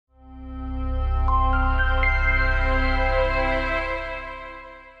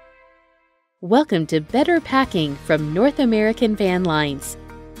Welcome to Better Packing from North American Van Lines.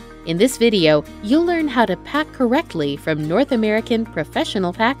 In this video, you'll learn how to pack correctly from North American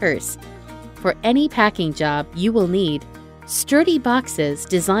professional packers. For any packing job, you will need sturdy boxes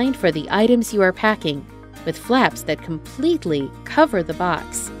designed for the items you are packing, with flaps that completely cover the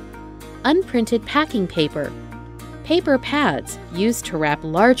box, unprinted packing paper, paper pads used to wrap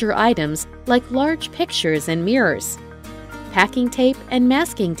larger items like large pictures and mirrors, packing tape and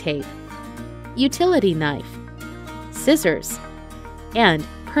masking tape, utility knife, scissors, and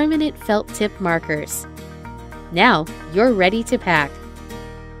permanent felt tip markers. Now you're ready to pack.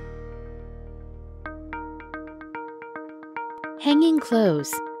 Hanging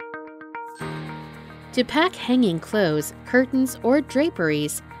clothes. To pack hanging clothes, curtains, or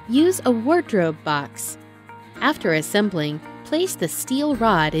draperies, use a wardrobe box. After assembling, place the steel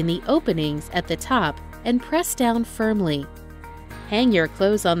rod in the openings at the top and press down firmly. Hang your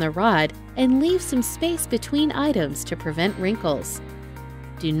clothes on the rod and leave some space between items to prevent wrinkles.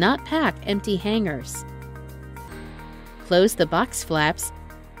 Do not pack empty hangers. Close the box flaps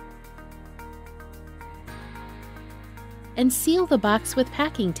and seal the box with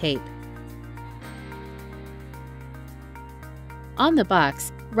packing tape. On the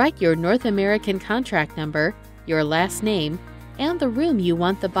box, write your North American contract number, your last name, and the room you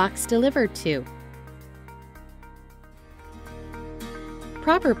want the box delivered to.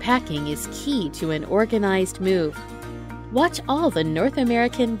 Proper packing is key to an organized move. Watch all the North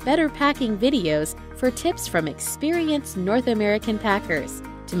American Better Packing videos for tips from experienced North American packers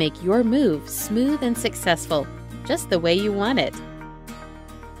to make your move smooth and successful, just the way you want it.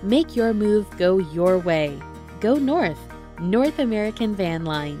 Make your move go your way. Go north, North American Van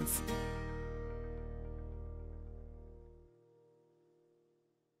Lines.